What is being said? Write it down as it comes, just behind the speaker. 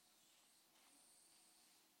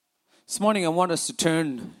This morning I want us to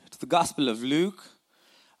turn to the Gospel of Luke,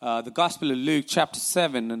 chapter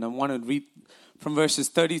 7, and I want to read from verses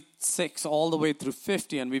 36 all the way through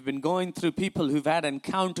 50. And we've been going through people who've had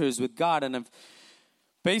encounters with God, and I've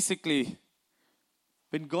basically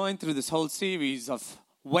been going through this whole series of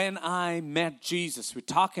When I Met Jesus. We're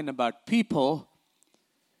talking about people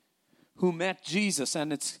who met Jesus,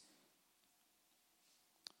 and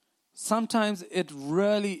sometimes it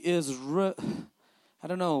really is, the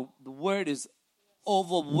word is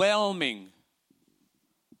overwhelming.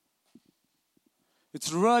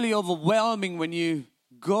 It's really overwhelming when you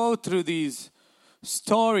go through these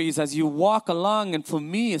stories as you walk along. And for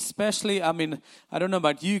me especially, I don't know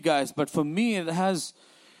about you guys, but for me it has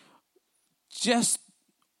just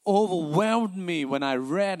overwhelmed me when I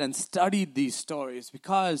read and studied these stories,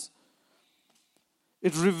 because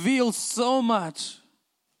it reveals so much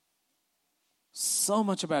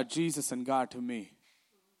about Jesus and God to me.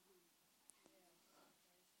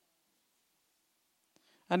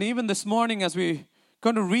 And even this morning, as we're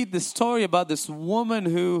going to read this story about this woman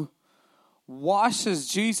who washes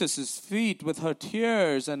Jesus' feet with her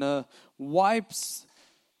tears and wipes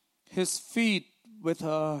his feet with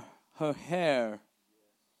her hair,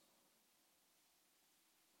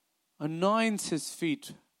 anoints his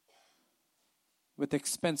feet with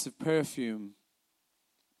expensive perfume.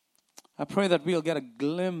 I pray that we'll get a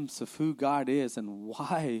glimpse of who God is and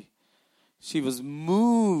why she was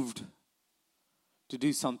moved to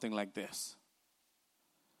do something like this.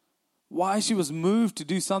 Why she was moved to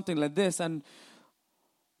do something like this. And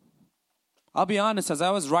I'll be honest, as I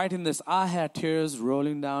was writing this, I had tears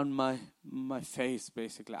rolling down my face,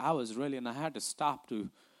 basically. And I had to stop to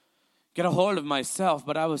get a hold of myself.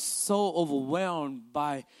 But I was so overwhelmed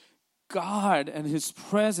by God and His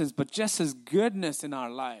presence, but just His goodness in our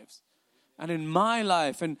lives and in my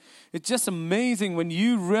life. And it's just amazing when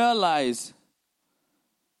you realize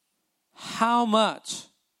how much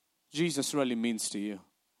Jesus really means to you.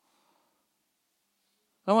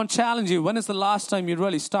 I want to challenge you. When is the last time you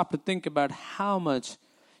really stopped to think about how much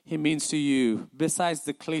He means to you? Besides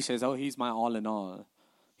the cliches, oh, He's my all in all.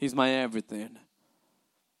 He's my everything.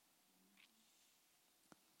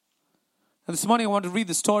 And this morning I want to read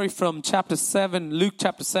the story from chapter 7, Luke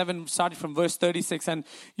chapter 7, starting from verse 36. And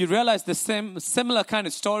you realize the similar kind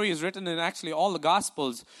of story is written in actually all the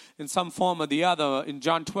Gospels in some form or the other. In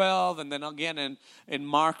John 12, and then again in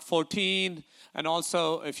Mark 14. And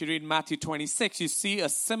also if you read Matthew 26, you see a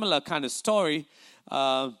similar kind of story.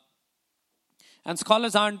 And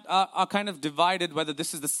scholars are kind of divided whether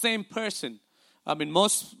this is the same person.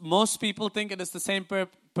 Most people think it is the same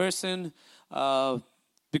person,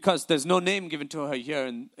 because there's no name given to her here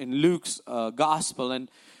in Luke's gospel, and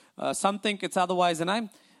some think it's otherwise. And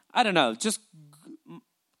I don't know, just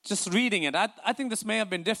reading it, I think this may have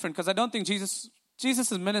been different, because I don't think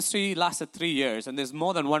Jesus' ministry lasted 3 years, and there's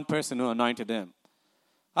more than one person who anointed Him.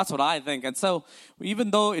 That's what I think. And so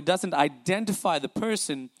even though it doesn't identify the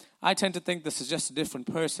person, I tend to think this is just a different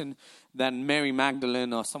person than Mary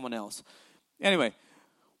Magdalene or someone else. Anyway,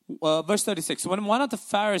 verse 36. When one of the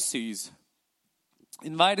Pharisees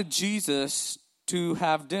invited Jesus to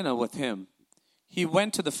have dinner with him, he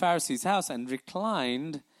went to the Pharisee's house and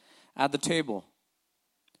reclined at the table.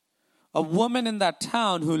 A woman in that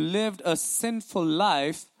town who lived a sinful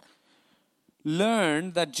life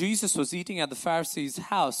learned that Jesus was eating at the Pharisee's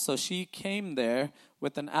house, so she came there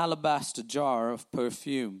with an alabaster jar of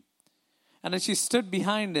perfume. And as she stood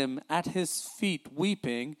behind him at his feet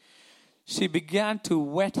weeping, she began to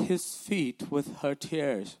wet his feet with her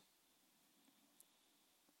tears.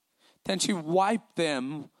 Then she wiped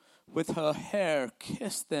them with her hair,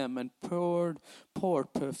 kissed them, and poured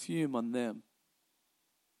perfume on them.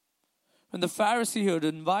 When the Pharisee who had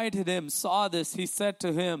invited him saw this, he said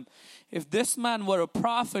to him, "If this man were a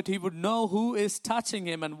prophet, he would know who is touching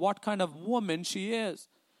him and what kind of woman she is,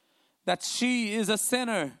 that she is a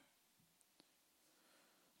sinner."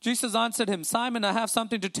 Jesus answered him, "Simon, I have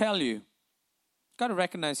something to tell you." Got to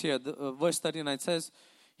recognize here, verse 39 says,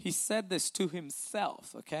 he said this to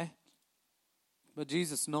himself, okay? But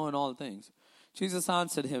Jesus knowing all things. Jesus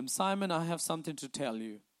answered him, "Simon, I have something to tell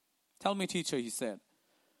you." "Tell me, teacher," he said.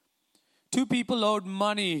 "Two people owed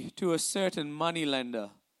money to a certain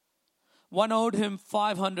moneylender. One owed him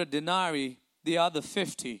 500 denarii, the other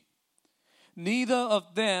 50. Neither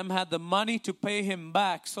of them had the money to pay him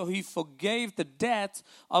back, so he forgave the debt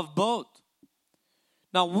of both.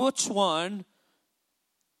 Now which one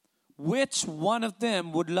of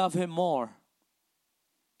them would love him more?"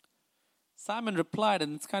 Simon replied,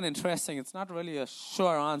 and it's kind of interesting. It's not really a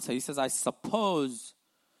sure answer. He says, "I suppose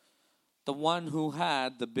the one who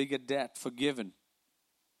had the bigger debt forgiven."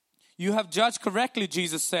 You have judged correctly,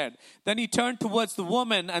 Jesus said. Then he turned towards the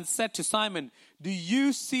woman and said to Simon, do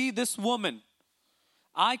you see this woman?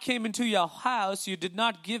 I came into your house. You did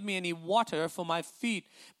not give me any water for my feet,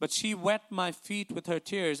 but she wet my feet with her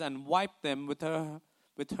tears and wiped them with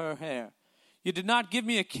her hair. You did not give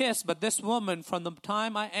me a kiss, but this woman from the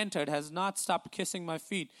time I entered has not stopped kissing my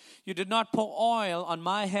feet. You did not pour oil on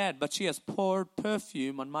my head, but she has poured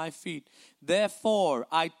perfume on my feet. Therefore,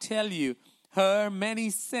 I tell you, her many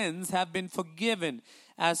sins have been forgiven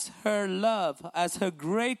as her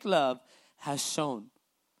great love has shown.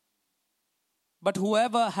 But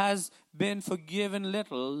whoever has been forgiven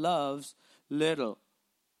little loves little.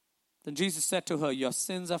 Then Jesus said to her, your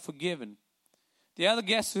sins are forgiven. The other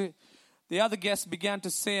guests began to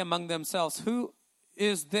say among themselves, who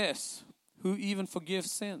is this who even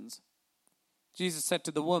forgives sins? Jesus said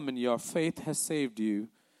to the woman, your faith has saved you.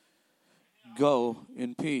 Go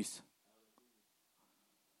in peace.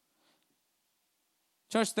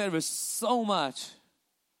 Church, there is so much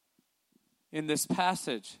in this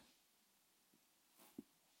passage.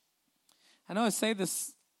 I know I say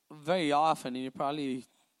this very often, and you probably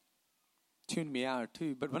tune me out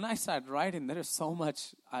too. But when I start writing, there is so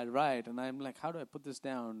much I write, and I'm like, how do I put this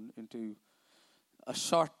down into a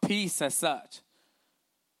short piece as such?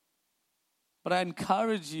 But I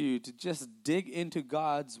encourage you to just dig into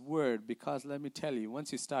God's word, because let me tell you,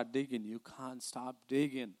 once you start digging, you can't stop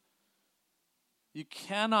digging. You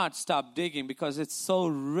cannot stop digging because it's so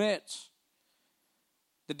rich.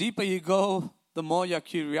 The deeper you go, the more your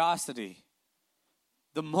curiosity,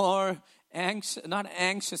 the more not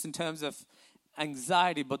anxious in terms of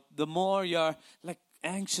anxiety, but the more you're like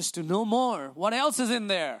anxious to know more. What else is in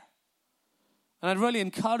there? And I'd really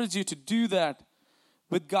encourage you to do that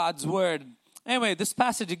with God's word. Anyway, this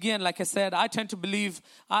passage again, like I said, I tend to believe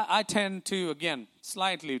that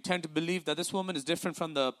this woman is different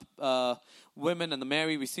from the women and the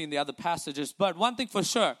Mary we see in the other passages. But one thing for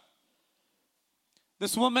sure,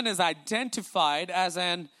 this woman is identified as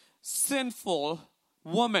an sinful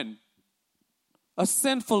woman. A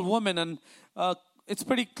sinful woman. And it's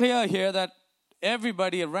pretty clear here that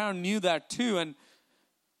everybody around knew that too. And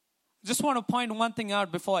I just want to point one thing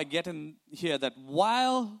out before I get in here, that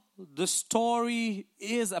while the story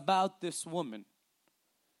is about this woman,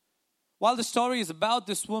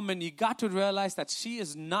 you got to realize that she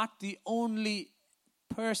is not the only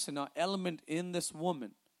person or element in this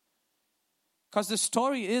woman. Because the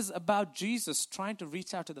story is about Jesus trying to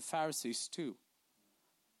reach out to the Pharisees too.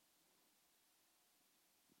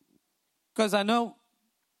 Because I know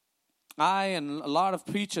I and a lot of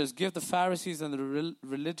preachers give the Pharisees and the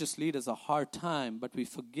religious leaders a hard time, but we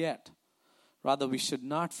should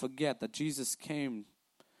not forget that Jesus came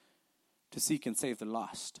to seek and save the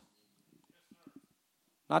lost.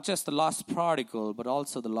 Not just the lost prodigal, but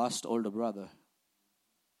also the lost older brother.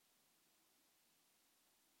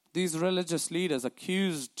 These religious leaders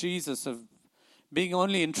accused Jesus of being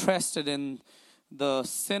only interested in the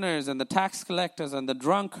sinners and the tax collectors and the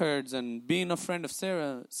drunkards and being a friend of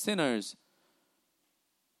sinners.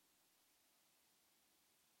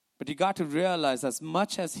 But you got to realize, as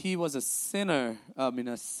much as he was a sinner's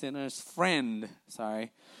friend,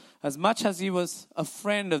 as much as he was a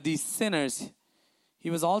friend of these sinners, he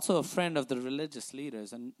was also a friend of the religious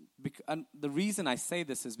leaders. And the reason I say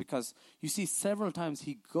this is because you see several times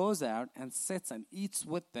he goes out and sits and eats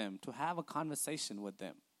with them to have a conversation with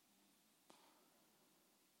them.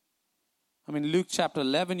 I mean, Luke chapter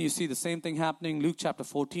 11, you see the same thing happening. Luke chapter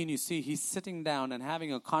 14, you see he's sitting down and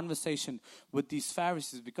having a conversation with these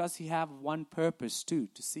Pharisees because he have one purpose too,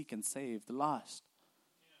 to seek and save the lost.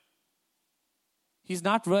 He's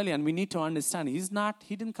not really, and we need to understand, he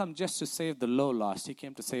didn't come just to save the low lost. He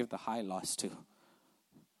came to save the high lost too.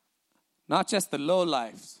 Not just the low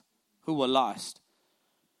lives who were lost.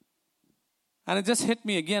 And it just hit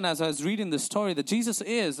me again as I was reading the story that Jesus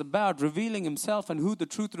is about revealing himself and who the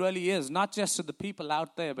truth really is, not just to the people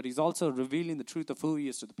out there, but he's also revealing the truth of who he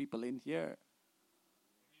is to the people in here.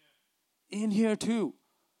 In here too.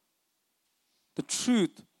 The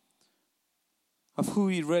truth of who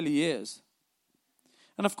he really is.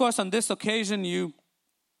 And of course, on this occasion, you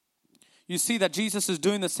see that Jesus is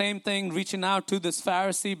doing the same thing, reaching out to this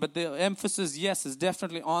Pharisee, but the emphasis, yes, is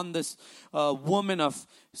definitely on this woman of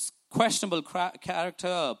questionable character,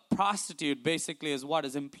 a prostitute, basically, is what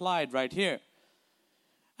is implied right here.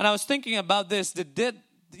 And I was thinking about this.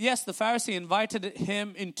 Yes, the Pharisee invited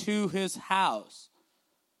him into his house.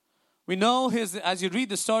 We know as you read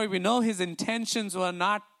the story, we know his intentions were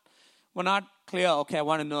not clear. Okay, I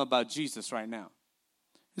want to know about Jesus right now.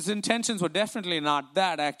 His intentions were definitely not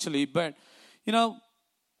that, actually. But,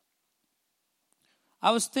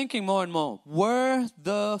 I was thinking more and more, were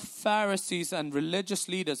the Pharisees and religious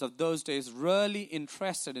leaders of those days really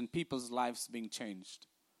interested in people's lives being changed?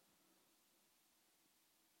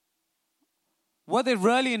 Were they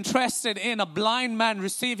really interested in a blind man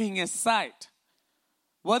receiving his sight?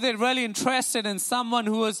 Were they really interested in someone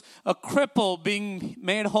who was a cripple being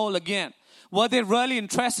made whole again? Were they really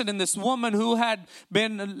interested in this woman who had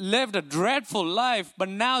lived a dreadful life but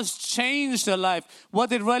now has changed her life? Were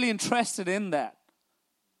they really interested in that?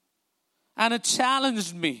 And it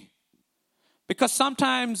challenged me. Because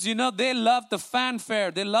sometimes, they love the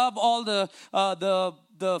fanfare. They love all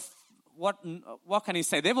what can you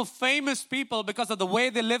say? They were famous people because of the way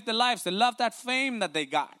they lived their lives. They loved that fame that they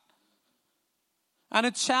got. And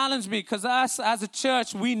it challenged me because us as a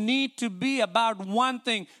church, we need to be about one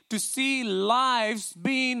thing, to see lives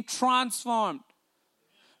being transformed.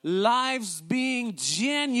 Lives being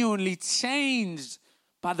genuinely changed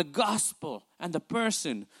by the gospel and the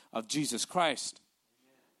person of Jesus Christ.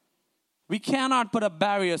 We cannot put up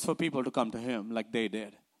barriers for people to come to Him like they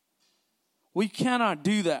did. We cannot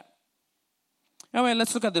do that. Anyway,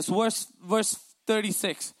 let's look at this. Verse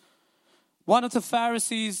 36. One of the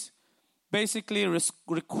Pharisees basically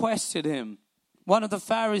requested him. One of the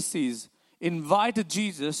Pharisees invited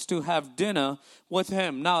Jesus to have dinner with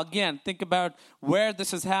him. Now again, think about where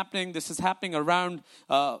this is happening. This is happening around,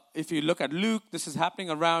 if you look at Luke, this is happening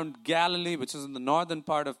around Galilee, which is in the northern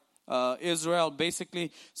part of Israel,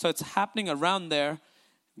 basically. So it's happening around there.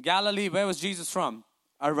 Galilee, where was Jesus from?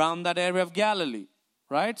 Around that area of Galilee,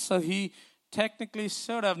 right? So he technically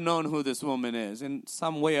should have known who this woman is in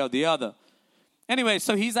some way or the other. Anyway,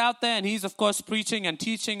 so he's out there and he's, of course, preaching and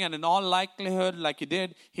teaching, and in all likelihood, like he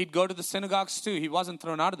did, he'd go to the synagogues too. He wasn't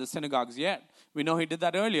thrown out of the synagogues yet. We know he did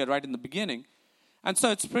that earlier, right in the beginning. And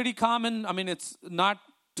so it's pretty common. I mean, it's not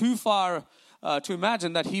too far to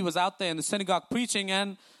imagine that he was out there in the synagogue preaching,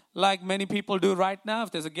 and like many people do right now,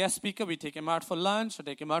 if there's a guest speaker, we take him out for lunch or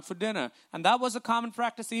take him out for dinner. And that was a common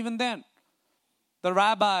practice even then. The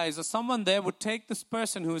rabbis or someone there would take this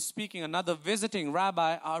person who is speaking, another visiting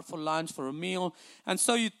rabbi, out for lunch, for a meal. And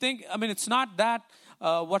so you think, I mean, it's not that,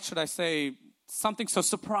 something so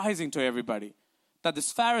surprising to everybody, that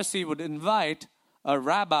this Pharisee would invite a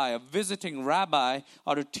rabbi, a visiting rabbi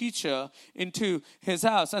or a teacher into his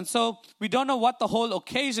house. And so we don't know what the whole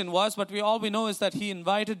occasion was, but all we know is that he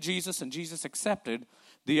invited Jesus and Jesus accepted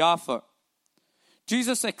the offer.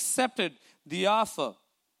 Jesus accepted the offer.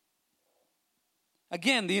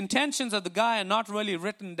 Again, the intentions of the guy are not really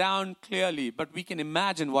written down clearly, but we can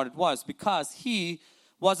imagine what it was because he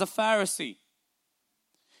was a Pharisee.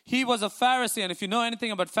 He was a Pharisee, and if you know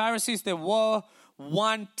anything about Pharisees, they were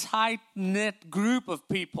one tight-knit group of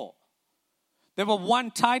people. They were one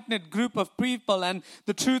tight-knit group of people, and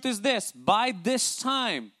the truth is this, by this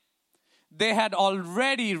time, they had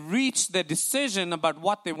already reached their decision about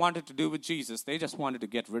what they wanted to do with Jesus. They just wanted to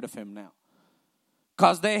get rid of him now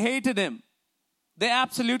because they hated him. They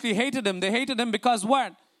absolutely hated him. They hated him because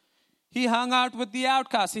what? He hung out with the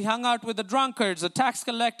outcasts. He hung out with the drunkards, the tax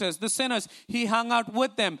collectors, the sinners. He hung out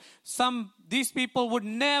with them. These people would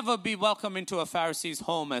never be welcome into a Pharisee's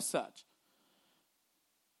home as such.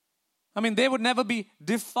 I mean, they would never be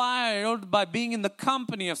defiled by being in the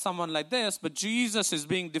company of someone like this, but Jesus is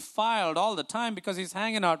being defiled all the time because he's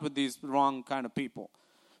hanging out with these wrong kind of people.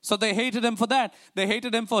 So they hated him for that. They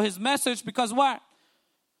hated him for his message because what?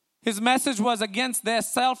 His message was against their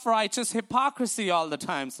self-righteous hypocrisy all the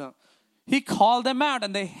time. So he called them out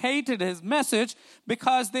and they hated his message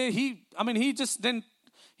because he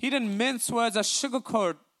didn't mince words or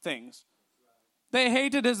sugarcoat things. They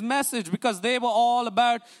hated his message because they were all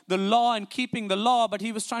about the law and keeping the law, but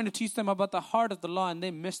he was trying to teach them about the heart of the law and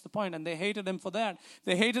they missed the point and they hated him for that.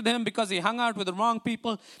 They hated him because he hung out with the wrong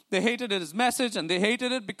people. They hated his message and they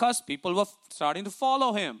hated it because people were starting to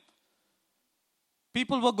follow him.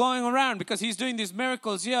 People were going around because he's doing these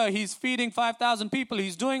miracles here. He's feeding 5,000 people.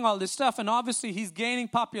 He's doing all this stuff. And obviously he's gaining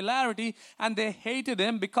popularity. And they hated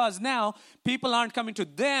him because now people aren't coming to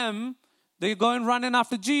them. They're going running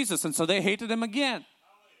after Jesus. And so they hated him again.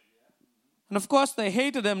 And of course they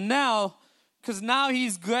hated him now because now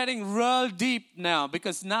he's getting real deep now.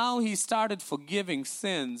 Because now he started forgiving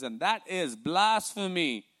sins. And that is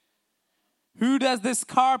blasphemy. Who does this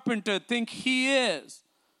carpenter think he is?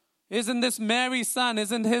 Isn't this Mary's son?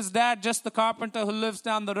 Isn't his dad just the carpenter who lives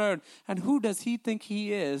down the road? And who does he think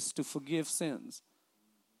he is to forgive sins?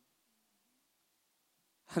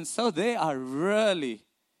 And so they are really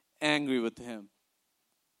angry with him.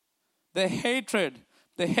 They hated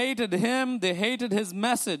him. They hated his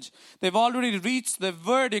message. They've already reached the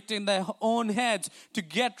verdict in their own heads to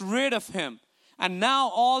get rid of him. And now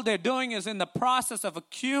all they're doing is in the process of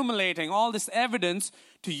accumulating all this evidence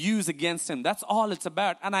to use against him. That's all it's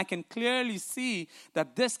about. And I can clearly see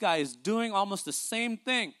that this guy is doing almost the same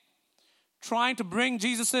thing. Trying to bring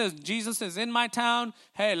Jesus is in my town.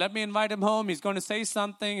 Hey, let me invite him home. He's going to say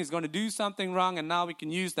something. He's going to do something wrong. And now we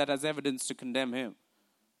can use that as evidence to condemn him.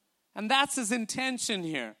 And that's his intention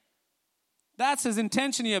here. That's his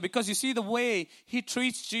intention here, because you see the way he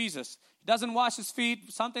treats Jesus. He doesn't wash his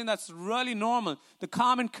feet, something that's really normal. The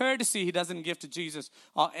common courtesy he doesn't give to Jesus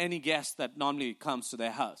or any guest that normally comes to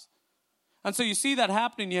their house. And so you see that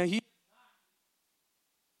happening here. He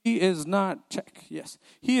is not,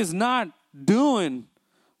 he is not doing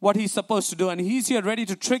what he's supposed to do. And he's here ready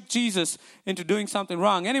to trick Jesus into doing something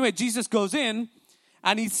wrong. Anyway, Jesus goes in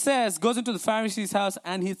and goes into the Pharisee's house,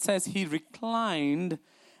 and he says he reclined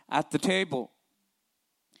at the table.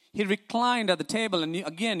 He reclined at the table. And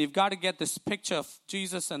again, you've got to get this picture of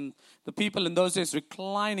Jesus and the people in those days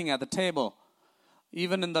reclining at the table.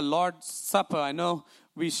 Even in the Lord's Supper, I know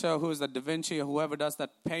we show, who is that, Da Vinci or whoever does that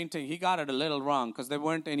painting, he got it a little wrong because there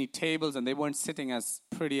weren't any tables and they weren't sitting as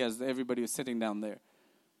pretty as everybody was sitting down there.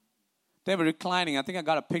 They were reclining. I think I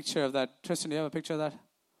got a picture of that. Tristan, do you have a picture of that?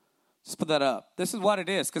 Just put that up. This is what it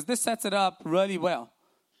is, because this sets it up really well.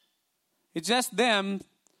 It's just them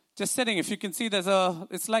just sitting. If you can see,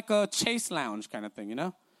 it's like a chase lounge kind of thing, you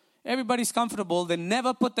know. Everybody's comfortable. They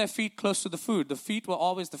never put their feet close to the food. The feet were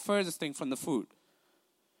always the furthest thing from the food.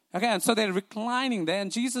 Okay, and so they're reclining there,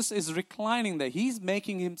 and Jesus is reclining there. He's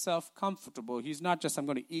making himself comfortable. He's not just, I'm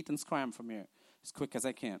going to eat and scram from here as quick as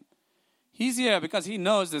I can. He's here because he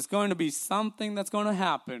knows there's going to be something that's going to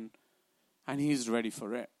happen, and he's ready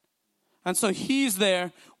for it. And so he's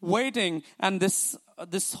there waiting, and this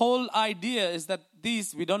whole idea is that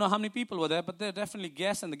we don't know how many people were there, but they're definitely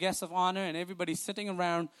guests and the guests of honor, and everybody's sitting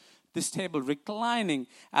around this table, reclining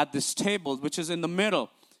at this table, which is in the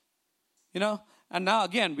middle. You know, and now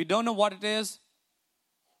again, we don't know what it is,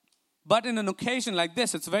 but in an occasion like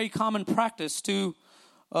this, it's very common practice to,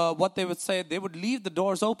 what they would say, they would leave the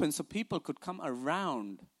doors open so people could come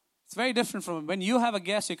around. It's very different from when you have a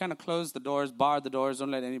guest, you kind of close the doors, bar the doors,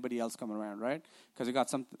 don't let anybody else come around, right? Because you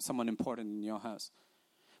got someone important in your house.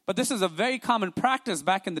 But this is a very common practice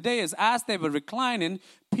back in the day, is as they were reclining,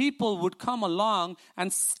 people would come along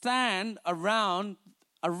and stand around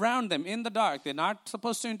them in the dark. They're not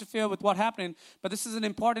supposed to interfere with what's happening, but this is an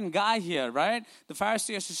important guy here, right? The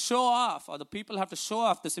Pharisee has to show off, or the people have to show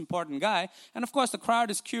off this important guy. And of course, the crowd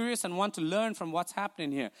is curious and want to learn from what's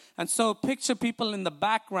happening here. And so picture people in the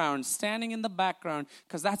background, standing in the background,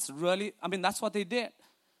 because that's what they did.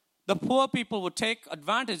 The poor people would take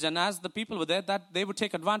advantage, and as the people were there, that they would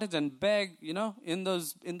take advantage and beg, you know, in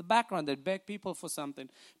the background, they'd beg people for something.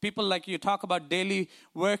 People, like you talk about daily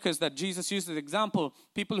workers that Jesus used as an example,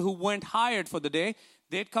 people who weren't hired for the day,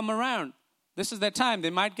 they'd come around. This is their time.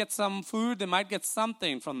 They might get some food, they might get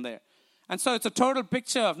something from there. And so it's a total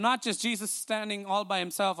picture of not just Jesus standing all by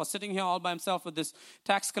himself or sitting here all by himself with this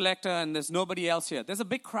tax collector and there's nobody else here. There's a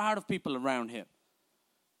big crowd of people around here.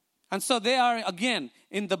 And so they are, again,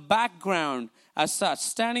 in the background as such,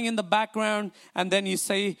 standing in the background, and then you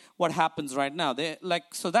say what happens right now.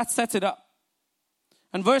 So that sets it up.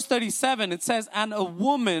 And verse 37, it says, and a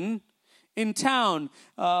woman in town,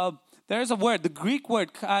 there's a word, the Greek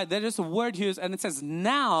word, there is a word here, and it says,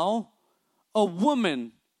 now a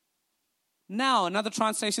woman. Now, another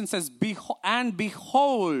translation says, behold,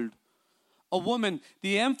 a woman.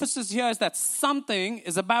 The emphasis here is that something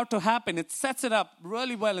is about to happen. It sets it up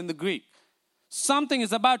really well in the Greek. Something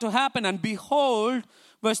is about to happen, and behold,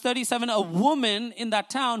 verse 37, a woman in that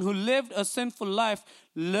town who lived a sinful life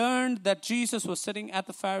learned that Jesus was sitting at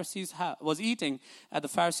the Pharisee's house, was eating at the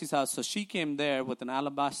Pharisee's house. So she came there with an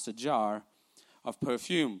alabaster jar of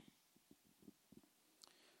perfume.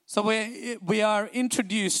 So we are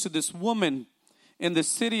introduced to this woman in the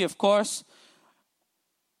city, of course.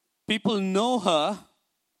 People know her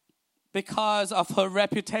because of her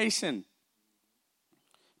reputation.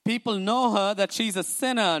 People know her that she's a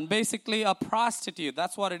sinner and basically a prostitute.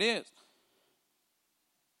 That's what it is.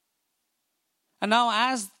 And now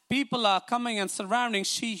as people are coming and surrounding,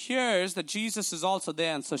 she hears that Jesus is also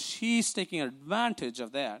there. And so she's taking advantage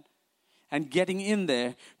of that and getting in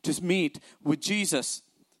there to meet with Jesus.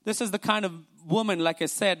 This is the kind of woman, like I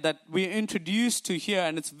said, that we're introduced to here,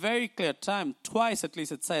 and it's very clear, twice at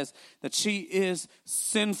least it says that she is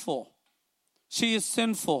sinful. She is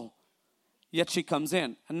sinful, yet she comes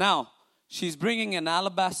in. And now, she's bringing an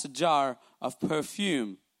alabaster jar of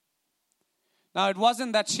perfume. Now, it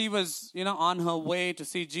wasn't that she was, on her way to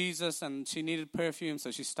see Jesus and she needed perfume,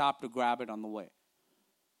 so she stopped to grab it on the way.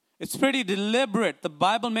 It's pretty deliberate. The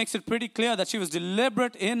Bible makes it pretty clear that she was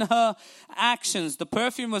deliberate in her actions. The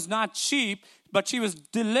perfume was not cheap, but she was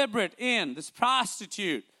deliberate in. This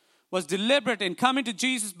prostitute was deliberate in coming to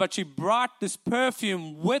Jesus, but she brought this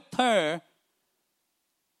perfume with her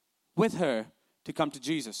to come to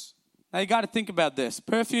Jesus. Now you got to think about this.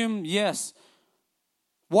 Perfume, yes.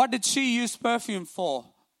 What did she use perfume for?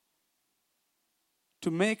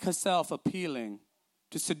 To make herself appealing,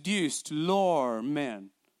 to seduce, to lure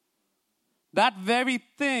men. That very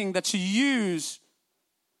thing that she used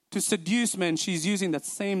to seduce men, she's using that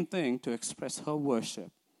same thing to express her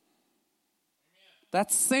worship.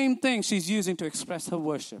 That same thing she's using to express her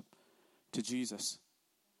worship to Jesus.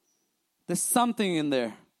 There's something in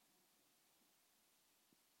there.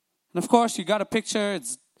 And of course, you got a picture.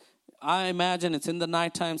 I imagine it's in the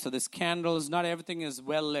nighttime, so there's candles. Not everything is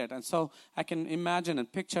well lit. And so I can imagine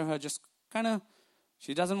and picture her just kind of,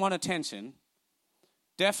 she doesn't want attention.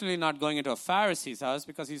 Definitely not going into a Pharisee's house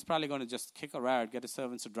because he's probably going to just kick her out, get his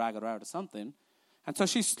servants to drag her out or something. And so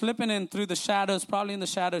she's slipping in through the shadows, probably in the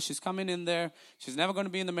shadows. She's coming in there. She's never going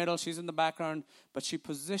to be in the middle. She's in the background. But she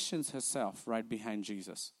positions herself right behind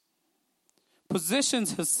Jesus.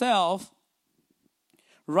 Positions herself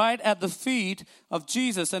right at the feet of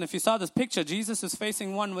Jesus. And if you saw this picture, Jesus is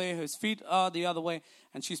facing one way, his feet are the other way,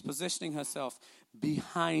 and she's positioning herself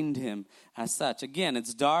behind him as such. Again,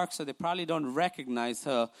 it's dark, so they probably don't recognize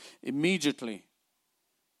her immediately.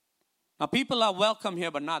 Now, people are welcome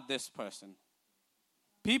here, but not this person.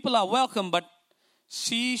 People are welcome, but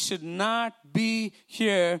she should not be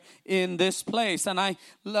here in this place. And I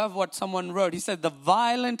love what someone wrote. He said, the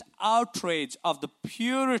violent outrage of the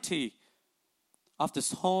purity of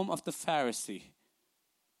this home of the Pharisee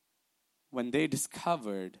when they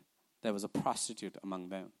discovered there was a prostitute among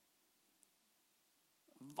them.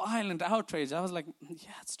 Violent outrage. I was like,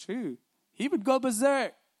 yeah, it's true. He would go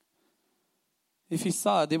berserk. If he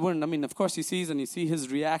saw it, they wouldn't. I mean, of course he sees and you see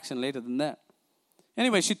his reaction later than that.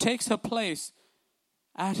 Anyway, she takes her place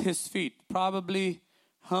at his feet. Probably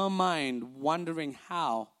her mind wondering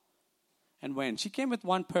how and when. She came with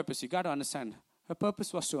one purpose. You got to understand. Her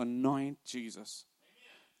purpose was to anoint Jesus.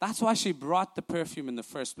 That's why she brought the perfume in the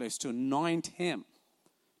first place, to anoint him.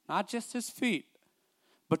 Not just his feet,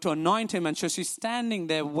 but to anoint him. And so she's standing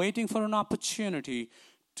there waiting for an opportunity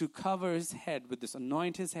to cover his head with this,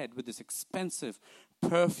 anoint his head with this expensive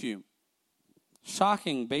perfume.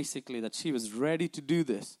 Shocking, basically, that she was ready to do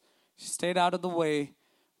this. She stayed out of the way,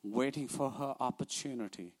 waiting for her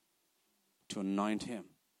opportunity to anoint him.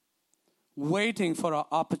 Waiting for an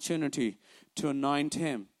opportunity to anoint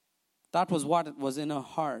him. That was what was in her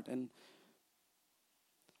heart. And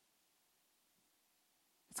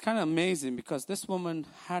it's kind of amazing because this woman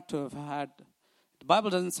had to have had, the Bible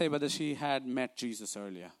doesn't say whether she had met Jesus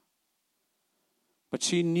earlier. But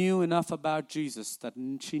she knew enough about Jesus that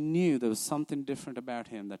she knew there was something different about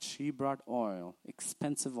him, that she brought oil,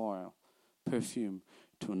 expensive oil, perfume,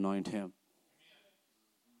 to anoint him.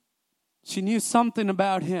 She knew something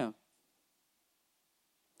about him.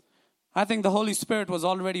 I think the Holy Spirit was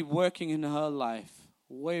already working in her life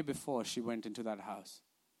way before she went into that house.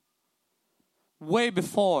 Way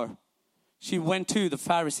before she went to the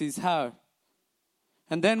Pharisee's house.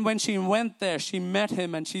 And then when she went there, she met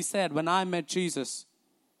him and she said, when I met Jesus,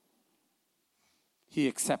 he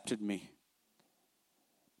accepted me.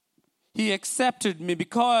 He accepted me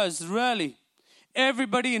because really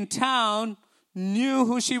everybody in town knew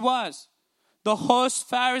who she was. The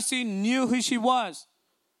host Pharisee knew who she was.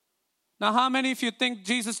 Now, how many of you think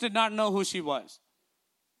Jesus did not know who she was?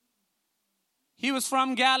 He was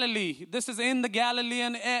from Galilee. This is in the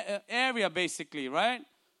Galilean area, basically, right?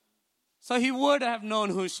 So he would have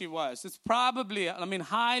known who she was. It's probably,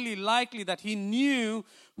 highly likely that he knew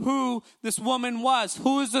who this woman was.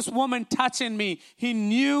 Who is this woman touching me? He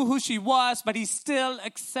knew who she was, but he still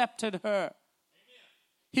accepted her.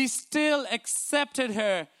 He still accepted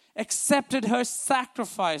her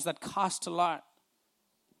sacrifice that cost a lot.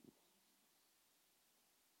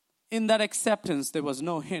 In that acceptance, there was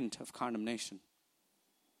no hint of condemnation.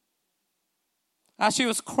 As she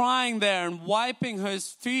was crying there and wiping his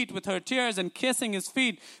feet with her tears and kissing his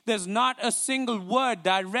feet, there's not a single word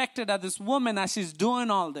directed at this woman as she's doing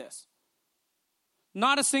all this.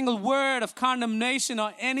 Not a single word of condemnation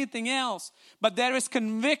or anything else. But there is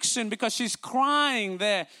conviction because she's crying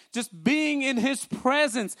there. Just being in his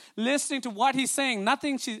presence, listening to what he's saying.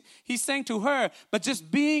 Nothing he's saying to her, but just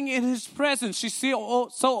being in his presence. She's so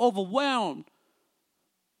overwhelmed.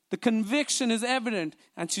 The conviction is evident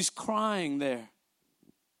and she's crying there.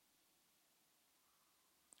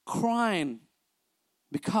 Crying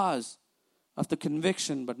because of the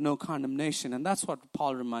conviction, but no condemnation. And that's what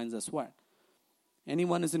Paul reminds us. What?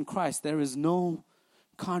 Anyone is in Christ, there is no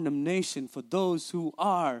condemnation for those who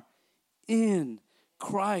are in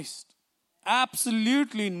Christ.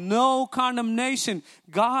 Absolutely no condemnation.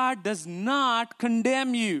 God does not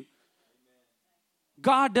condemn you.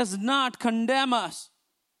 God does not condemn us.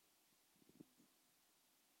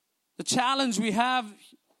 The challenge we have,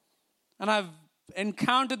 and I've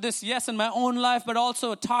encountered this, yes, in my own life, but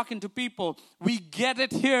also talking to people, we get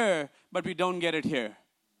it here, but we don't get it here.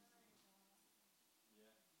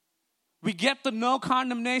 We get the no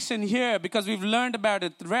condemnation here because we've learned about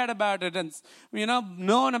it, read about it, and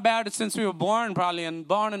known about it since we were born probably, and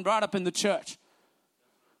born and brought up in the church.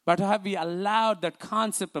 But have we allowed that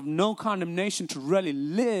concept of no condemnation to really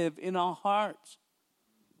live in our hearts?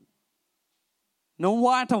 No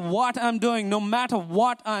matter what I'm doing,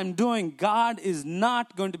 God is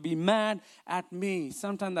not going to be mad at me.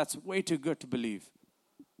 Sometimes that's way too good to believe.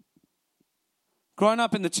 Growing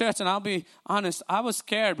up in the church, and I'll be honest, I was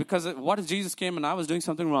scared because what if Jesus came and I was doing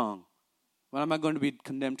something wrong? When am I going to be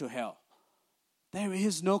condemned to hell? There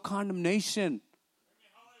is no condemnation.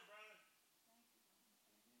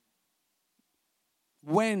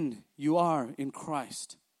 When you are in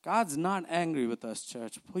Christ. God's not angry with us,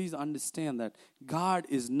 church. Please understand that. God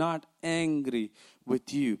is not angry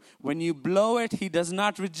with you. When you blow it, He does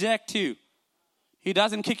not reject you. He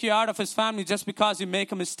doesn't kick you out of His family just because you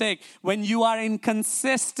make a mistake. When you are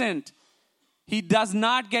inconsistent, He does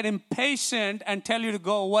not get impatient and tell you to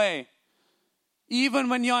go away. Even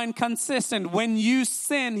when you're inconsistent, when you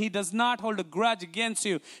sin, He does not hold a grudge against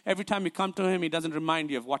you. Every time you come to Him, He doesn't remind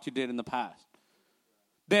you of what you did in the past.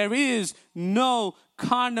 There is no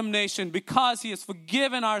condemnation because He has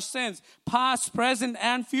forgiven our sins, past, present,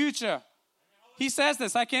 and future. He says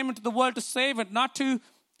this, I came into the world to save it, not to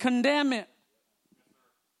condemn it.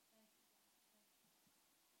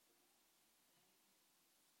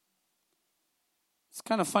 It's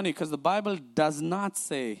kind of funny because the Bible does not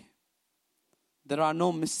say there are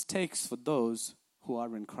no mistakes for those who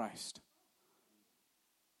are in Christ.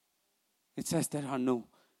 It says there are no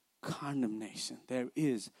condemnation. There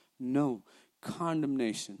is no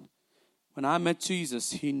condemnation. When I met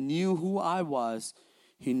Jesus, He knew who I was.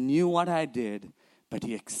 He knew what I did, but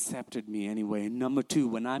He accepted me anyway. And number two,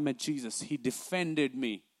 when I met Jesus, He defended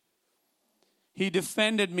me. He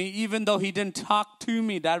defended me even though He didn't talk to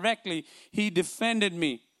me directly. He defended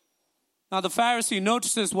me. Now the Pharisee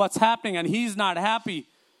notices what's happening and he's not happy.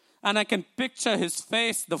 And I can picture his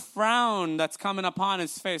face, the frown that's coming upon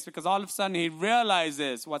his face, because all of a sudden he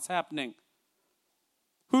realizes what's happening.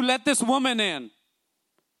 Who let this woman in?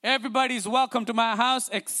 Everybody's welcome to my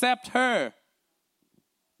house except her.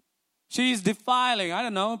 She's defiling. I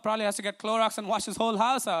don't know. Probably has to get Clorox and wash his whole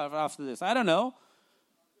house out after this. I don't know.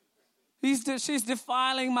 She's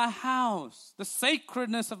defiling my house, the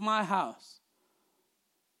sacredness of my house.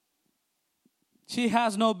 She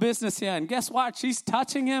has no business here. And guess what? She's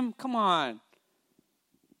touching him. Come on.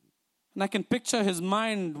 And I can picture his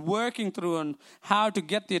mind working through on how to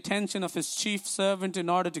get the attention of his chief servant in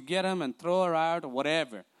order to get him and throw her out or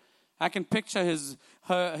whatever. I can picture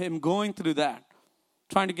him going through that,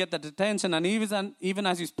 trying to get that attention. And even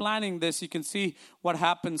as he's planning this, you can see what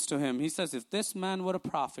happens to him. He says, if this man were a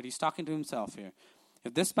prophet, he's talking to himself here.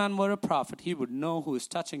 If this man were a prophet, he would know who is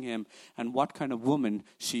touching him and what kind of woman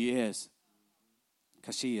she is.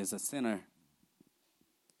 Because she is a sinner.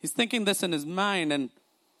 He's thinking this in his mind. And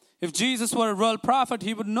if Jesus were a real prophet,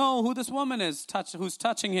 he would know who this woman is who's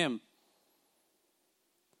touching him.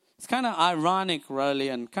 It's kind of ironic, really,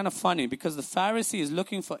 and kind of funny, because the Pharisee is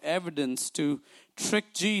looking for evidence to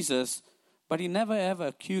trick Jesus, but he never ever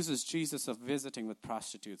accuses Jesus of visiting with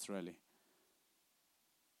prostitutes, really.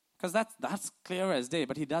 Because that's clear as day,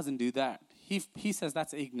 but he doesn't do that. He says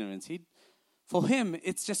that's ignorance. For him,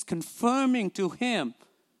 it's just confirming to him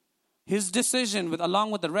his decision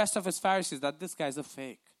along with the rest of his Pharisees that this guy's a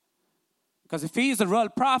fake. Because if he's a real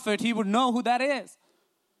prophet, he would know who that is.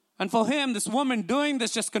 And for him, this woman doing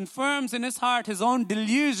this just confirms in his heart his own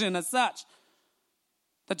delusion as such,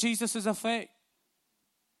 that Jesus is a fake.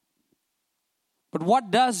 But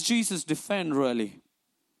what does Jesus defend really?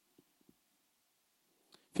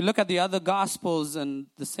 If you look at the other Gospels and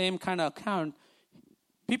the same kind of account,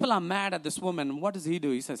 people are mad at this woman. What does he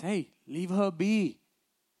do? He says, hey, leave her be.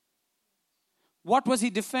 What was he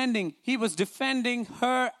defending? He was defending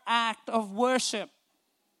her act of worship.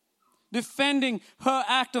 Defending her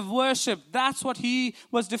act of worship. That's what he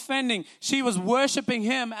was defending. She was worshiping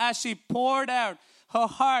him as she poured out her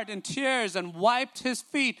heart in tears and wiped his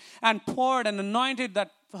feet and poured and anointed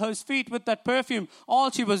his feet with that perfume. All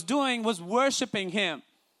she was doing was worshiping him.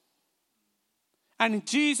 And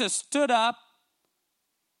Jesus stood up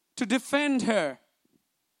to defend her.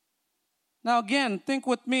 Now again, think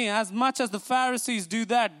with me, as much as the Pharisees do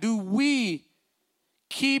that, do we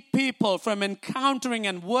keep people from encountering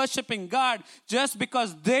and worshiping God just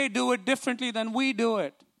because they do it differently than we do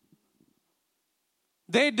it?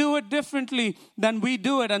 They do it differently than we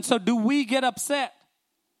do it. And so do we get upset?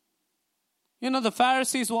 You know, the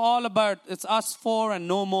Pharisees were all about, it's us four and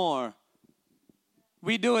no more.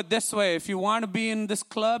 We do it this way. If you want to be in this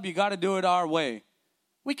club, you got to do it our way.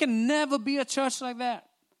 We can never be a church like that.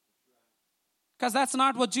 Because that's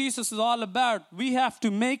not what Jesus is all about. We have to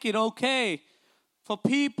make it okay for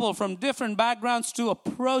people from different backgrounds to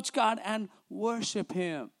approach God and worship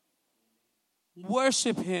Him.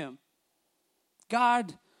 Worship Him.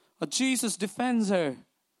 God, or Jesus defends her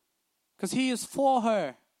because He is for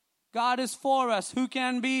her. God is for us. Who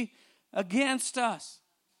can be against us?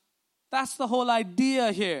 That's the whole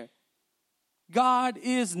idea here. God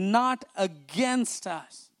is not against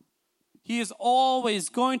us. He is always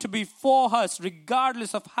going to be for us,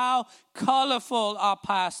 regardless of how colorful our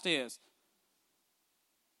past is.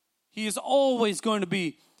 He is always going to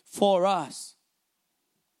be for us.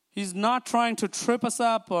 He's not trying to trip us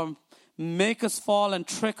up or make us fall and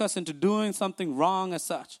trick us into doing something wrong as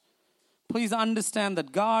such. Please understand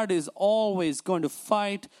that God is always going to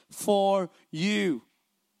fight for you.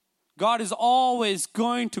 God is always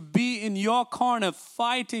going to be in your corner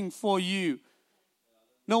fighting for you.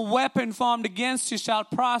 No weapon formed against you shall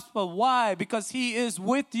prosper. Why? Because He is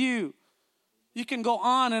with you. You can go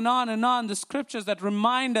on and on and on. The scriptures that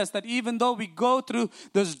remind us that even though we go through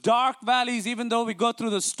those dark valleys, even though we go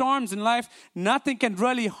through the storms in life, nothing can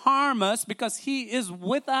really harm us because He is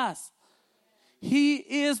with us. He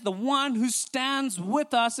is the one who stands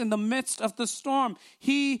with us in the midst of the storm.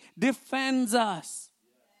 He defends us.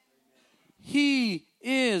 He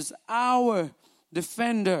is our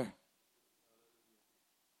defender.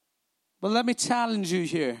 But let me challenge you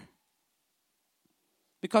here,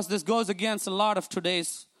 because this goes against a lot of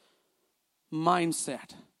today's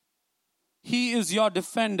mindset. He is your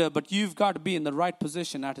defender, but you've got to be in the right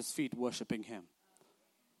position at His feet worshiping Him.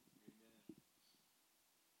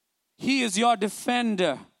 He is your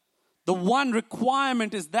defender. The one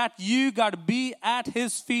requirement is that you got to be at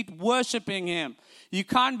His feet worshiping Him. You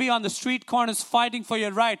can't be on the street corners fighting for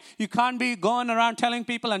your right. You can't be going around telling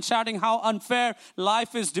people and shouting how unfair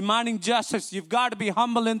life is, demanding justice. You've got to be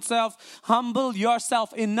humble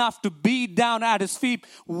yourself enough to be down at His feet,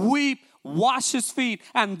 weep, wash His feet,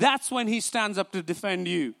 and that's when He stands up to defend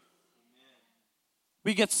you.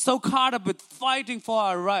 We get so caught up with fighting for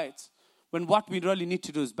our rights, when what we really need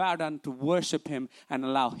to do is bow down to worship Him and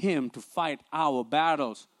allow Him to fight our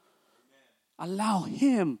battles. Allow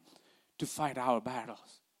Him to fight our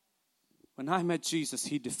battles. When I met Jesus,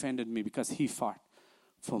 He defended me because He fought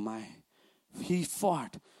for me.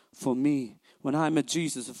 When I met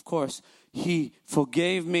Jesus, of course, He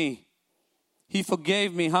forgave me. He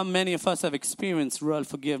forgave me. How many of us have experienced real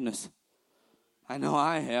forgiveness? I know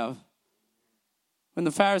I have. When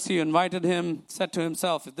the Pharisee invited Him, said to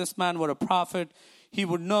himself, if this man were a prophet, he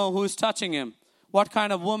would know who is touching him, what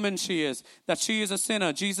kind of woman she is, that she is a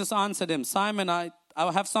sinner. Jesus answered him, Simon, I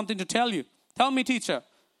have something to tell you. Tell me, teacher. It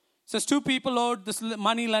says 2 people owed this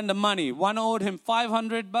money lender money. One owed him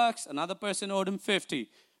 $500, another person owed him 50.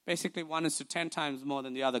 Basically, one is to 10 times more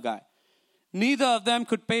than the other guy. Neither of them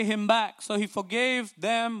could pay him back, so He forgave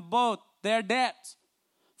them both their debts.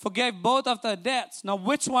 Forgave both of their debts. Now,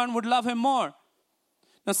 which one would love him more?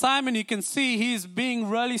 Now, Simon, you can see he's being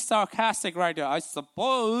really sarcastic right here. I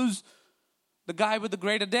suppose the guy with the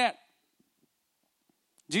greater debt.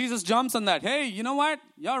 Jesus jumps on that. Hey, you know what?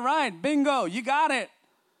 You're right. Bingo. You got it.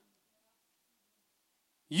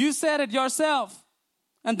 You said it yourself.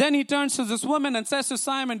 And then He turns to this woman and says to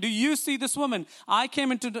Simon, do you see this woman? I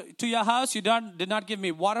came to your house. You did not give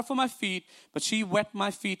me water for my feet, but she wet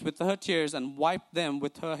my feet with her tears and wiped them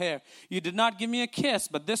with her hair. You did not give me a kiss,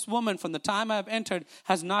 but this woman from the time I have entered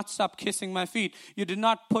has not stopped kissing my feet. You did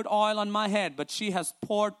not put oil on my head, but she has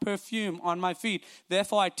poured perfume on my feet.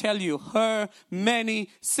 Therefore I tell you, her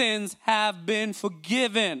many sins have been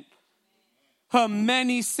forgiven. Her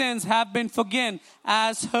many sins have been forgiven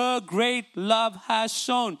as her great love has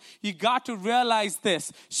shown. You got to realize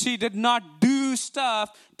this. She did not do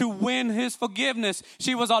stuff to win His forgiveness.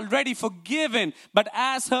 She was already forgiven. But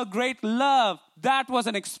as her great love, that was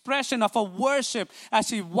an expression of her worship as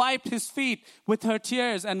she wiped His feet with her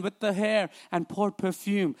tears and with the hair and poured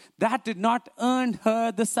perfume. That did not earn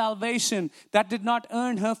her the salvation. That did not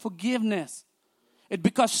earn her forgiveness.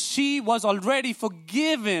 Because she was already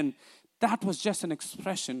forgiven, that was just an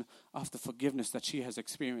expression of the forgiveness that she has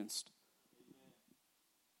experienced.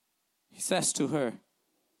 He says to her,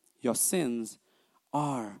 your sins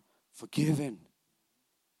are forgiven.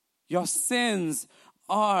 Your sins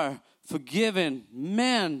are forgiven.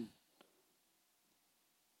 Man,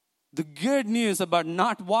 the good news about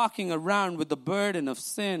not walking around with the burden of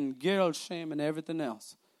sin, guilt, shame, and everything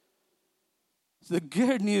else. The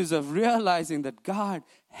good news of realizing that God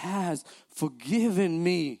has forgiven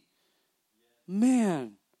me.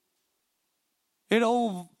 Man, it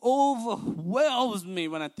overwhelms me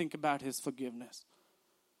when I think about His forgiveness.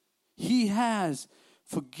 He has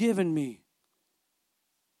forgiven me.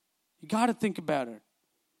 You got to think about it.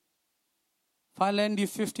 If I lend you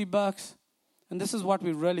 $50, and this is what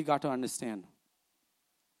we really got to understand.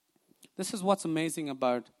 This is what's amazing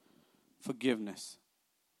about forgiveness.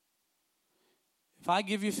 If I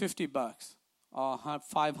give you $50 or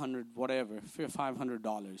 $500, whatever,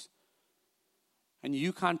 $500, and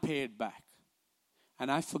you can't pay it back,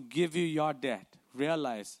 and I forgive you your debt,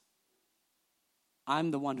 realize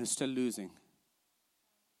I'm the one who's still losing.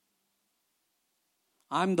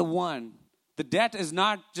 I'm the one. The debt is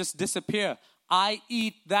not just disappear. I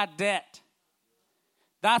eat that debt.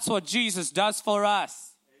 That's what Jesus does for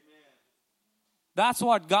us. Amen. That's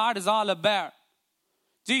what God is all about.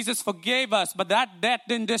 Jesus forgave us, but that debt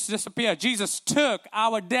didn't just disappear. Jesus took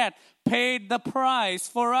our debt, paid the price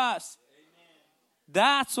for us. Amen.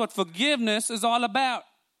 That's what forgiveness is all about.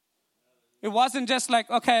 It wasn't just like,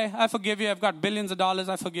 okay, I forgive you. I've got billions of dollars.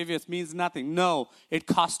 I forgive you. It means nothing. No, it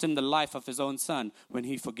cost Him the life of His own Son when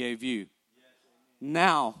He forgave you. Yes,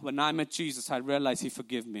 now, when I met Jesus, I realized He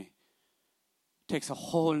forgave me. It takes a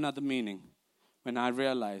whole nother meaning when I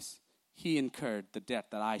realize He incurred the debt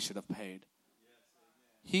that I should have paid.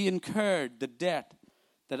 He incurred the debt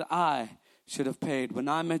that I should have paid. When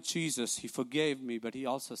I met Jesus, He forgave me, but He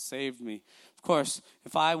also saved me. Of course,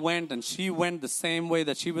 if I went and she went the same way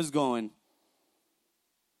that she was going,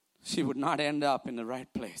 she would not end up in the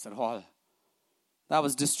right place at all. That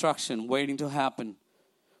was destruction waiting to happen.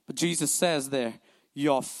 But Jesus says there,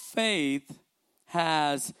 your faith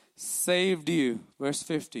has saved you. Verse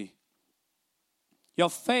 50.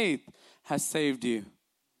 Your faith has saved you.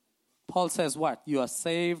 Paul says what? You are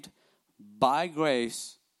saved by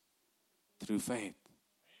grace through faith.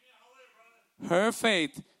 Her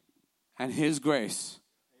faith and His grace.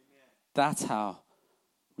 That's how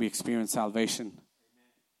we experience salvation.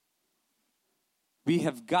 We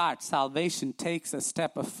have got salvation takes a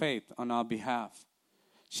step of faith on our behalf.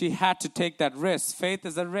 She had to take that risk. Faith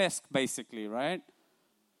is a risk, basically, right?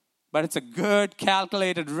 But it's a good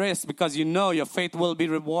calculated risk because you know your faith will be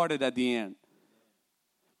rewarded at the end.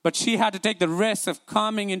 But she had to take the risk of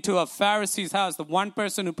coming into a Pharisee's house, the one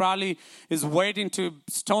person who probably is waiting to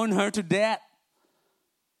stone her to death.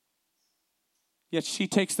 Yet she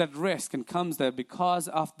takes that risk and comes there because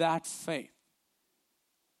of that faith.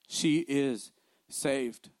 She is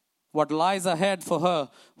saved. What lies ahead for her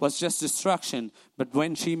was just destruction. But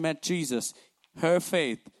when she met Jesus, her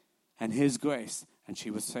faith and His grace, and she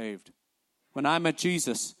was saved. When I met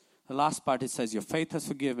Jesus, the last part it says, your faith has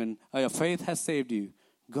forgiven, or your faith has saved you.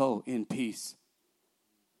 Go in peace.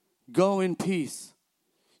 Go in peace.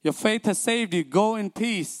 Your faith has saved you. Go in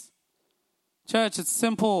peace. Church, it's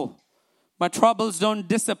simple. My troubles don't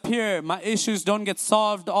disappear. My issues don't get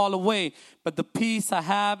solved all away. But the peace I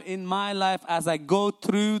have in my life as I go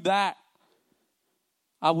through that,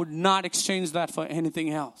 I would not exchange that for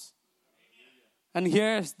anything else. And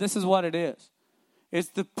this is what it is. It's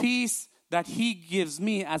the peace that He gives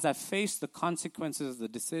me as I face the consequences of the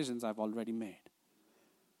decisions I've already made.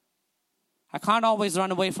 I can't always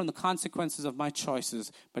run away from the consequences of my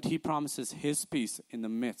choices, but He promises His peace in the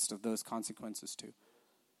midst of those consequences too.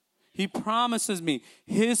 He promises me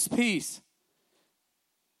His peace.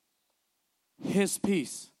 His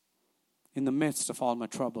peace in the midst of all my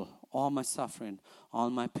trouble, all my suffering, all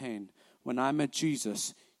my pain. When I met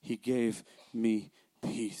Jesus, He gave me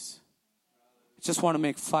peace. I just want to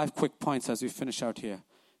make 5 quick points as we finish out here.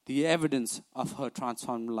 The evidence of her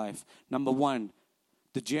transformed life. Number 1,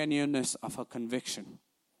 the genuineness of her conviction.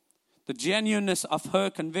 The genuineness of her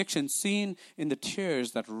conviction seen in the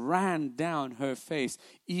tears that ran down her face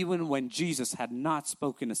even when Jesus had not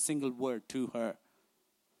spoken a single word to her.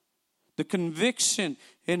 The conviction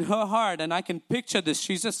in her heart, and I can picture this,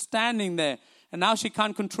 she's just standing there and now she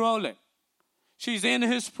can't control it. She's in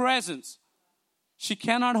His presence. She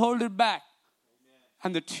cannot hold it back.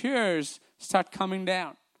 And the tears start coming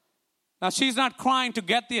down. Now she's not crying to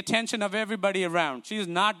get the attention of everybody around. She is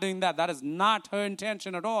not doing that. That is not her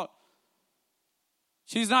intention at all.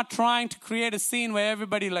 She's not trying to create a scene where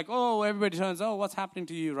everybody everybody turns, oh, what's happening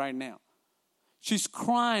to you right now? She's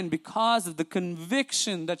crying because of the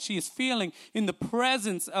conviction that she is feeling in the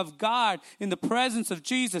presence of God, in the presence of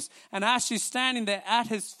Jesus. And as she's standing there at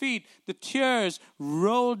his feet, the tears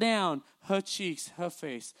roll down her cheeks, her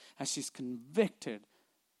face, as she's convicted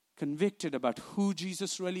about who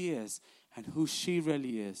Jesus really is and who she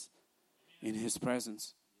really is in his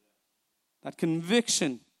presence. That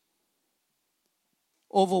conviction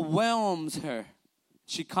overwhelms her.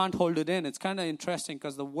 She can't hold it in. It's kind of interesting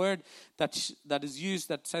because the word that is used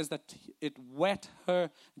that says that it wet her,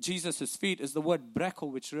 Jesus' feet, is the word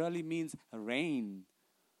breko, which really means rain.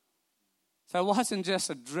 So it wasn't just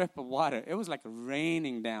a drip of water. It was like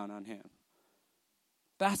raining down on him.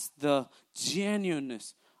 That's the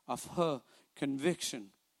genuineness of her conviction.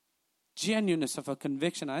 Genuineness of her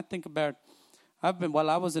conviction. I think about, while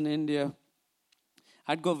I was in India,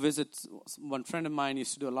 I'd go visit, one friend of mine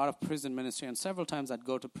used to do a lot of prison ministry, and several times I'd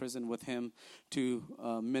go to prison with him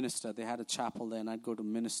to minister. They had a chapel there, and I'd go to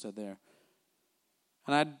minister there.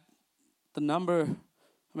 And I've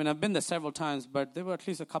been there several times, but there were at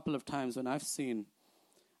least a couple of times when I've seen,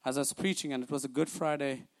 as I was preaching, and it was a Good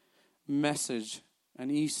Friday message,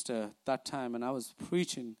 and Easter that time, and I was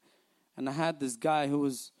preaching, and I had this guy who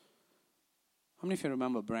was, how many of you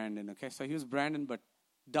remember Brandon? Okay, so he was Brandon, but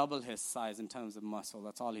double his size in terms of muscle.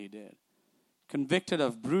 That's all he did. Convicted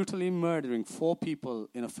of brutally murdering 4 people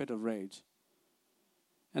in a fit of rage.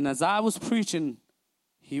 And as I was preaching,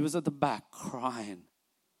 he was at the back crying.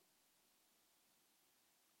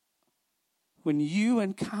 When you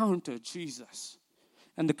encounter Jesus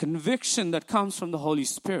and the conviction that comes from the Holy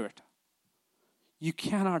Spirit, you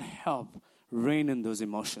cannot help rein in those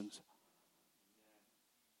emotions.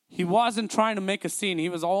 He wasn't trying to make a scene. He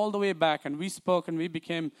was all the way back, and we spoke, and we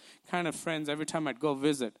became kind of friends every time I'd go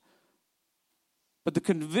visit. But the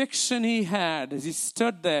conviction he had as he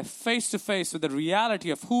stood there face to face with the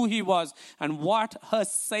reality of who he was and what her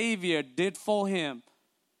Savior did for him,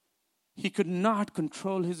 he could not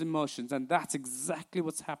control his emotions, and that's exactly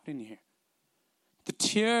what's happening here. The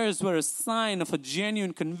tears were a sign of a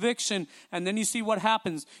genuine conviction, and then you see what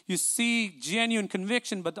happens. You see genuine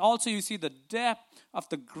conviction, but also you see the depth of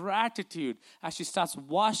the gratitude as she starts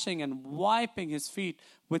washing and wiping his feet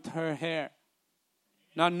with her hair.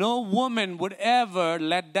 Now, no woman would ever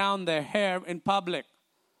let down their hair in public.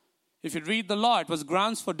 If you read the law, it was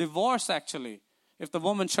grounds for divorce, actually, if the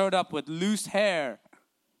woman showed up with loose hair,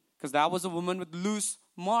 because that was a woman with loose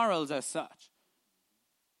morals as such.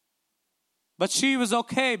 But she was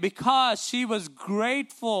okay because she was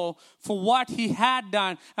grateful for what he had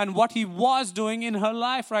done and what he was doing in her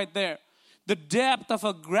life right there. The depth of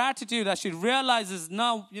her gratitude as she realizes,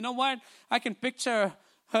 now, you know what? I can picture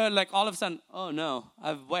her like all of a sudden, oh no,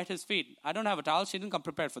 I've wet his feet. I don't have a towel. She didn't come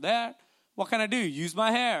prepared for that. What can I do? Use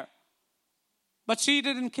my hair. But she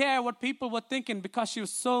didn't care what people were thinking because she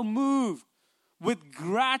was so moved with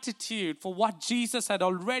gratitude for what Jesus had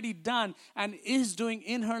already done and is doing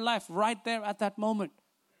in her life right there at that moment.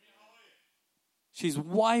 She's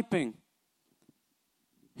wiping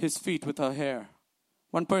his feet with her hair.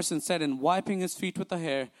 One person said in wiping his feet with her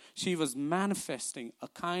hair, she was manifesting a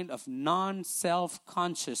kind of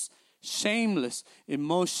non-self-conscious, shameless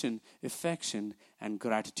emotion, affection, and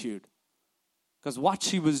gratitude. Because what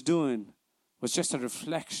she was doing was just a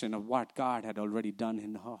reflection of what God had already done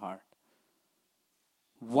in her heart.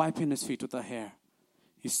 Wiping his feet with her hair.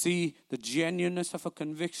 You see the genuineness of her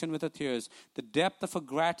conviction with her tears, the depth of her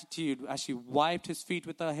gratitude as she wiped his feet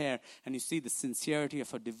with her hair, and you see the sincerity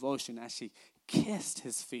of her devotion as she kissed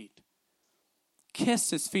his feet.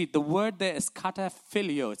 Kissed his feet. The word there is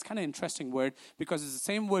kataphilio. It's kind of an interesting word because it's the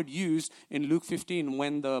same word used in Luke 15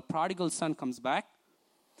 when the prodigal son comes back.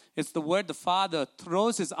 It's the word the father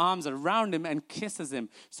throws his arms around him and kisses him.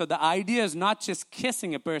 So the idea is not just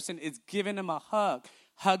kissing a person, it's giving him a hug.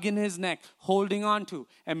 Hugging his neck, holding on to,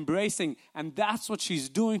 embracing. And that's what she's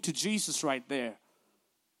doing to Jesus right there.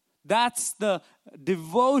 That's the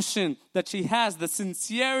devotion that she has, the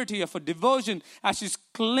sincerity of her devotion as she's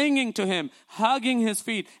clinging to him, hugging his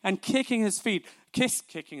feet and kicking his feet.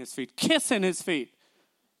 Kissing his feet.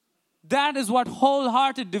 That is what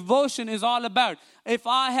wholehearted devotion is all about. If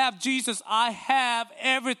I have Jesus, I have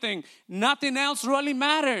everything. Nothing else really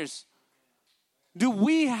matters. Do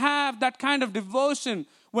we have that kind of devotion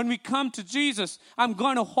when we come to Jesus? I'm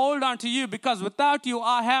going to hold on to you because without you,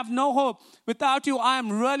 I have no hope. Without you, I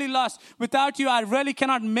am really lost. Without you, I really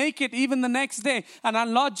cannot make it even the next day.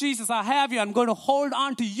 And Lord Jesus, I have you. I'm going to hold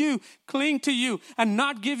on to you, cling to you, and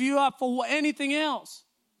not give you up for anything else.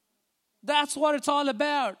 That's what it's all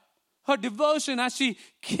about. Her devotion as she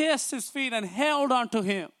kissed his feet and held on to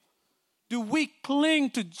him. Do we cling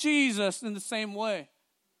to Jesus in the same way?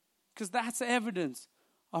 Because that's evidence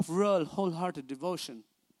of real wholehearted devotion.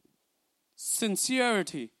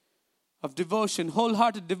 Sincerity of devotion,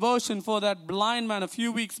 wholehearted devotion for that blind man a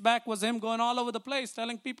few weeks back was him going all over the place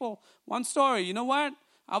telling people one story. You know what?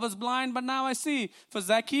 I was blind, but now I see. For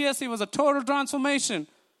Zacchaeus, it was a total transformation.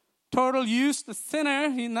 Total use, the sinner,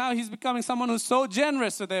 now he's becoming someone who's so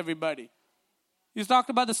generous with everybody. He's talked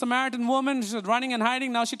about the Samaritan woman. She was running and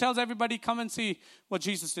hiding. Now she tells everybody, come and see what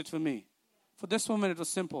Jesus did for me. For this woman, it was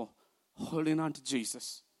simple. Holding on to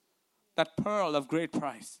Jesus. That pearl of great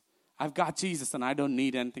price. I've got Jesus and I don't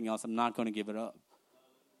need anything else. I'm not going to give it up.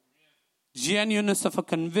 Genuineness of her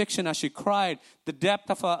conviction as she cried. The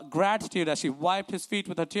depth of her gratitude as she wiped his feet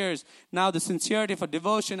with her tears. Now the sincerity of her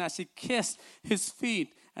devotion as she kissed his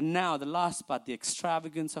feet. And now the last part, the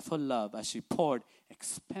extravagance of her love as she poured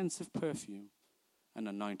expensive perfume and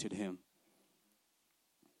anointed him.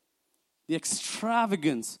 The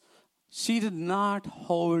extravagance. She did not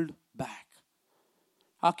hold back.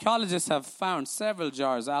 Archaeologists have found several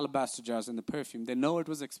jars, alabaster jars in the perfume. They know it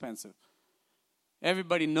was expensive.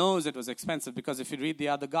 Everybody knows it was expensive because if you read the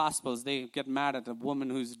other Gospels, they get mad at a woman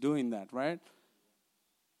who's doing that, right?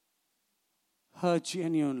 Her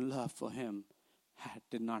genuine love for him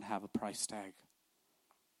did not have a price tag.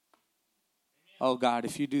 Oh God,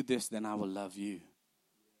 if you do this, then I will love you.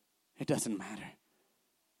 It doesn't matter.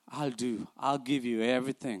 I'll give you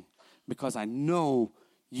everything because I know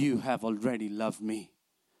you have already loved me.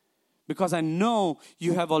 Because I know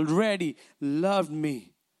you have already loved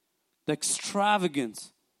me. The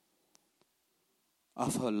extravagance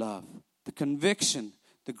of her love, the conviction,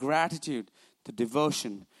 the gratitude, the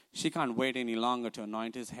devotion. She can't wait any longer to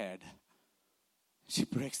anoint his head. She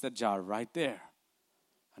breaks the jar right there,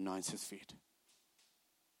 anoints his feet.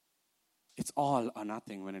 It's all or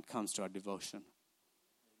nothing when it comes to our devotion.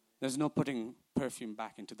 There's no putting perfume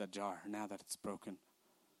back into the jar now that it's broken.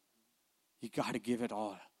 You got to give it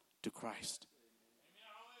all to Christ.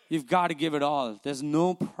 You've got to give it all. There's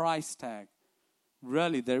no price tag.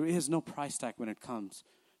 Really, there is no price tag when it comes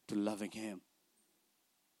to loving him.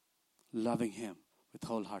 Loving him with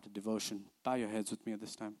wholehearted devotion. Bow your heads with me at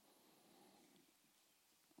this time.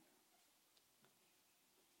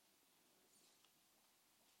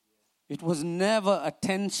 It was never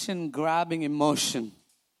attention-grabbing emotion.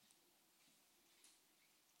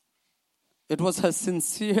 It was her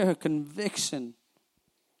sincere conviction.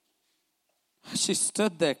 She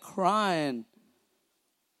stood there crying.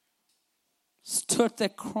 Stood there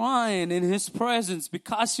crying in his presence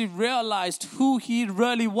because she realized who he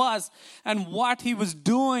really was and what he was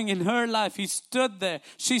doing in her life. He stood there.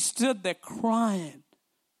 She stood there crying.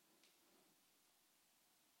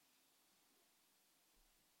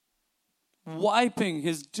 Wiping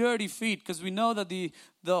his dirty feet because we know that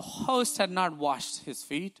the host had not washed his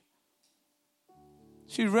feet.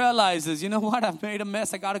 She realizes, you know what? I've made a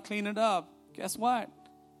mess. I got to clean it up. Guess what?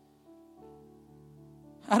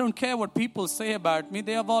 I don't care what people say about me.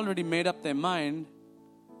 They have already made up their mind.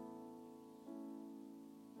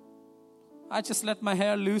 I just let my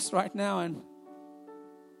hair loose right now and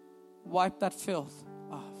wipe that filth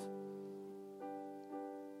off.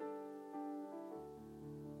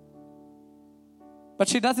 But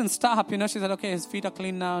she doesn't stop. She said, okay, his feet are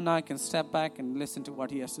clean now. Now I can step back and listen to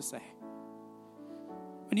what he has to say.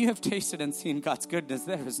 When you have tasted and seen God's goodness,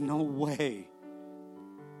 there is no way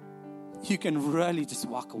you can really just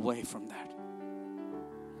walk away from that.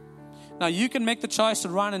 Now, you can make the choice to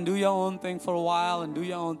run and do your own thing for a while and do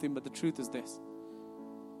your own thing, but the truth is this.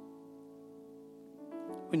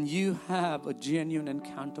 When you have a genuine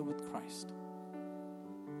encounter with Christ,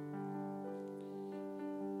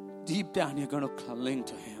 deep down you're going to cling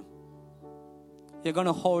to him. You're going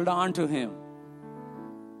to hold on to him.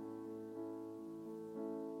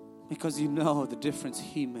 Because you know the difference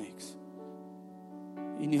he makes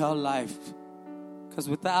in your life. Because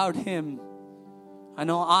without him, I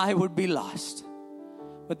know I would be lost.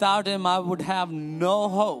 Without him, I would have no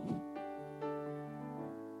hope.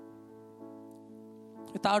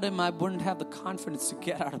 Without him, I wouldn't have the confidence to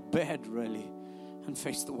get out of bed, really, and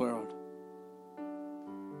face the world.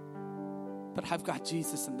 But I've got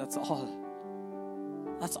Jesus, and that's all.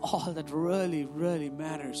 That's all that really, really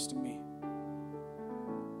matters to me.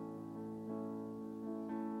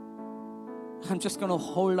 I'm just going to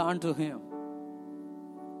hold on to him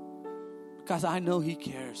because I know he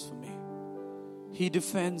cares for me. He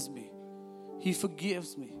defends me. He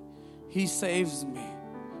forgives me. He saves me.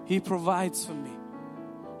 He provides for me.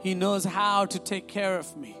 He knows how to take care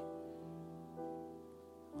of me.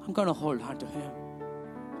 I'm going to hold on to him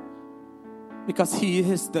because he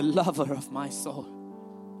is the lover of my soul.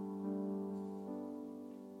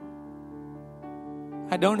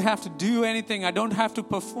 I don't have to do anything. I don't have to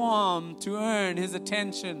perform to earn His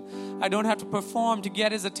attention. I don't have to perform to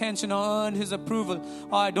get His attention or earn His approval.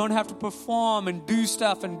 Or I don't have to perform and do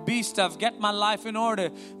stuff and be stuff, get my life in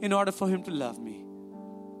order for Him to love me.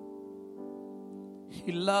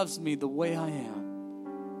 He loves me the way I am.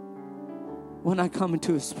 When I come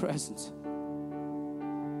into His presence,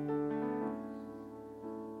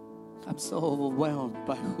 I'm so overwhelmed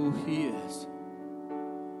by who He is.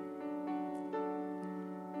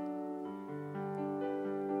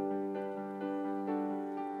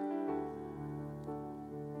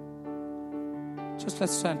 Just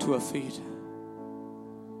let's stand to our feet.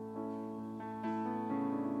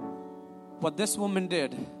 What this woman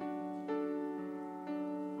did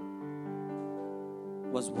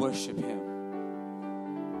was worship Him.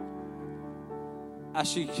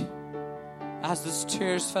 As those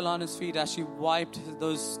tears fell on His feet, as she wiped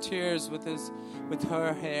those tears with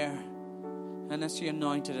her hair, and as she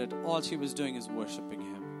anointed it, all she was doing is worshiping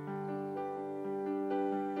Him.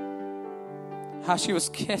 How she was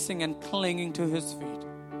kissing and clinging to His feet.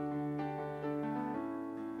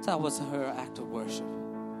 That was her act of worship.